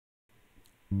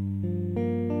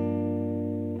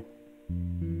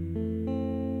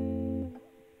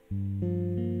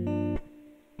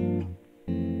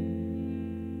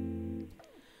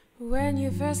When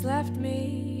you first left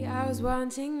me, I was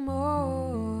wanting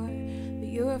more, but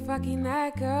you were fucking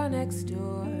that girl next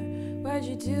door. What'd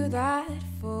you do that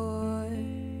for?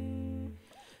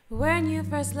 When you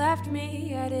first left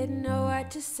me, I didn't know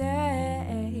what to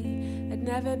say. I'd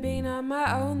never been on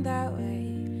my own that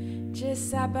way, just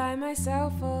sat by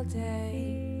myself all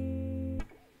day.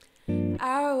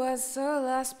 I was so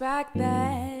lost back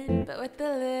then, but with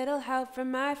a little help from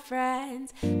my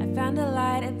friends, I found a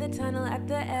light at the tunnel at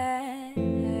the end.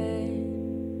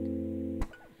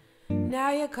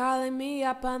 Now you're calling me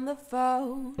up on the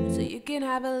phone, so you can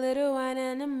have a little wine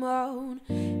and a moan.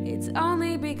 It's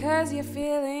only because you're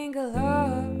feeling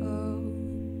alone.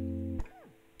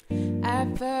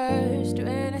 At first,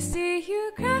 when I see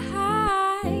you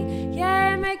cry,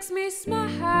 yeah, it makes me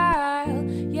smile.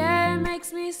 Yeah, it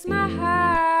makes me smile.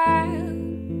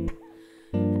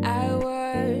 At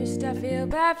worst, I feel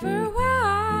bad for a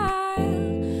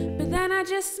while, but then I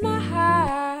just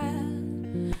smile.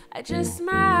 I just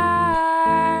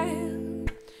smile.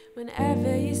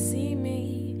 Whenever you see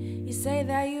me, you say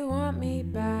that you want me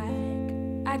back.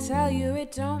 I tell you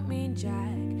it don't mean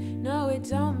jack. No, it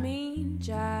don't mean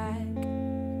jack.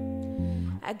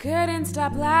 I couldn't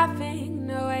stop laughing.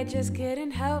 No, I just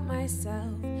couldn't help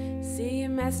myself. See, you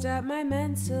messed up my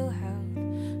mental health.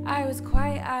 I was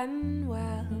quite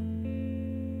unwell.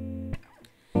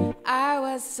 I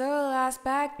was so lost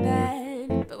back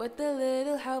then, but with a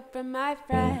little help from my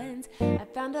friends, I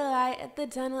found a light at the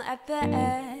tunnel at the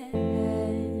end.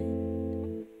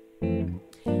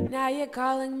 Now you're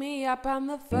calling me up on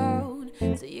the phone,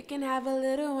 so you can have a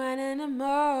little wine and a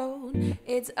moan.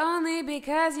 It's only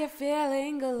because you're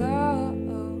feeling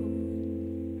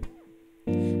alone.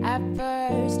 At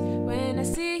first, when I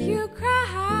see you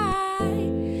cry,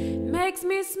 makes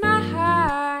me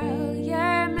smile.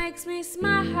 Yeah, it makes me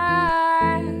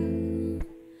smile.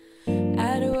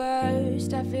 At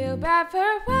worst, I feel bad for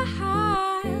a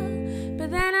while,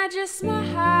 but then I just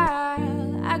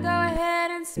smile. I go ahead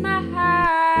and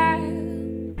smile.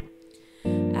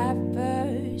 At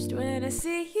first, when I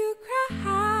see you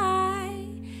cry,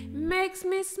 makes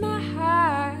me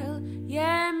smile.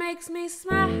 Yeah, it makes me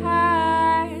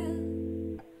smile.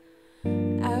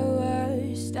 At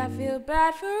worst, I feel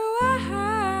bad for a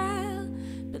while,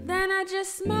 but then I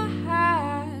just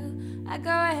smile. I go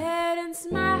ahead and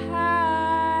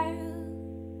smile.